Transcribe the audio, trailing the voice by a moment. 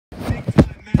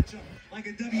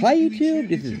Hi YouTube,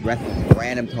 this is Wrestling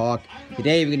Random Talk.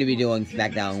 Today we're going to be doing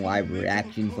SmackDown Live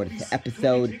reaction for this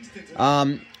episode.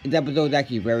 This episode is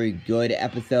actually a very good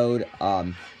episode.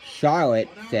 Charlotte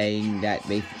saying that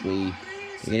basically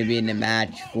you're going to be in the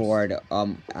match for the,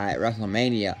 at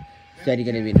WrestleMania. Said you're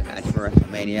going to be in the match for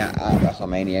WrestleMania.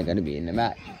 WrestleMania going to be in the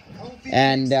match.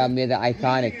 And we have the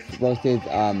Iconics versus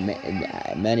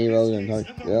Mandy Rose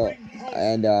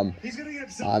and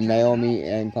Naomi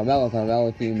and Carmella.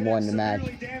 Carmella team won the match,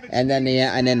 and then the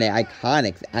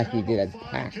Iconics actually did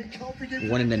attack.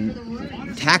 Wanted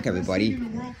to attack everybody.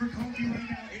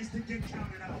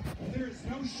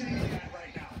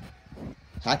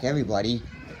 Attack everybody.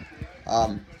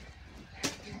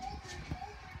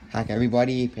 Attack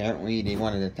everybody. Apparently, they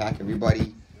wanted to attack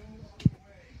everybody.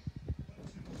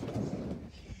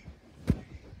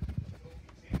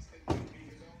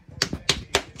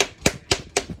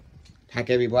 Attack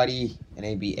everybody, and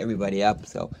they beat everybody up,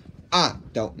 so I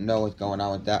don't know what's going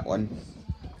on with that one.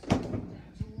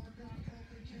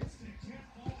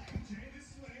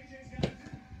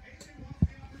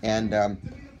 And,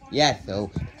 yeah,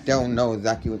 so don't know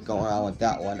exactly what's going on with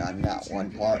that one on that one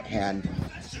part, and,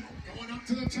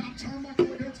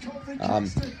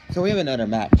 so we have another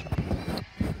match.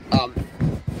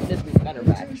 This is another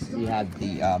match. We have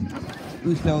the,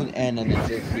 Usos and then the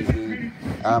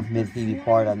Miz TV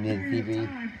part of Miz TV.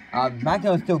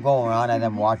 SmackDown is still going on as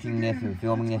I'm watching this and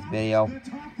filming this video.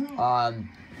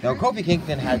 So Kofi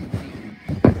Kingston has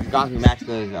Scotty match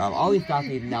because all these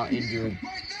Scotty is now injured.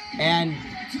 And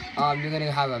you're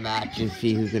gonna have a match and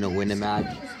see who's gonna win the match.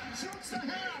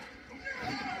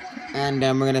 And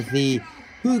we're gonna see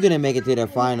who's gonna make it to the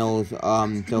finals,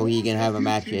 so he can have a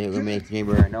match at Elimination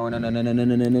Chamber. No.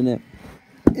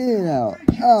 Ew,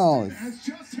 oh,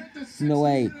 no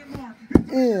way.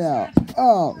 Ew,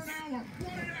 oh.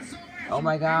 Oh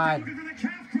my God.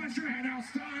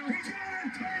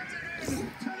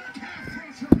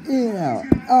 Ew,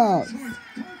 oh.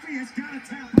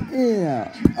 Ew,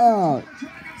 oh.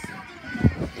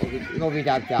 Kofi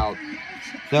tapped out.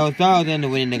 So Styles ended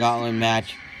up winning the Gauntlet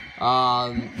match.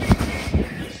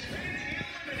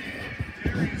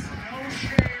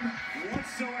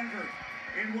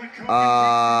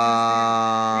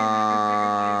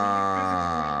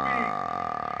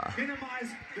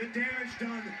 Minimize the damage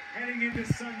done heading into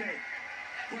Sunday,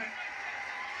 but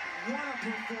what a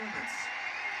performance!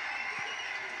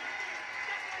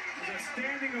 There's a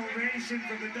standing ovation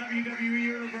from the WWE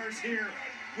Universe here,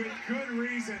 with good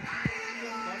reason.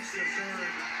 Much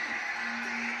deserved.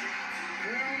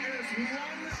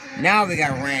 Now we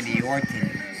got Randy Orton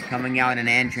coming out in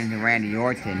the entrance of Randy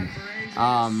Orton.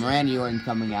 Randy Orton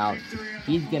coming out.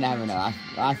 He's gonna have a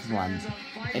last one.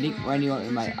 I think Randy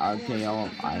Orton might RKO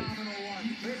him.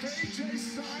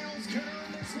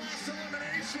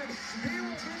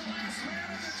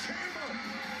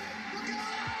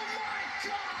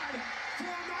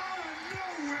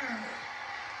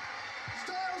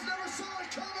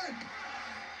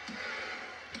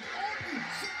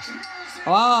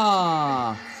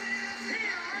 Ah!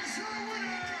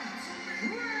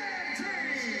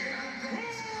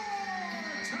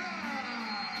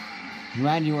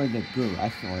 Randy Orton's a good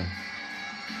wrestler.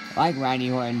 I like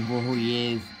Randy Orton for who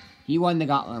he is. He won the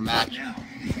Gauntlet match.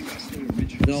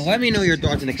 So let me know your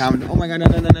thoughts in the comments. Oh my God, no.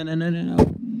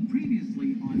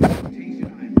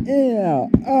 Ew,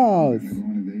 oh. I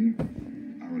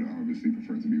would obviously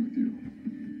prefer to be with you.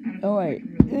 Oh wait,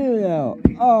 ew,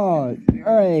 oh,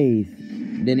 Race.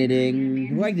 Ding.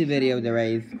 Who liked the video of the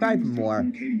Race? Subscribe for more.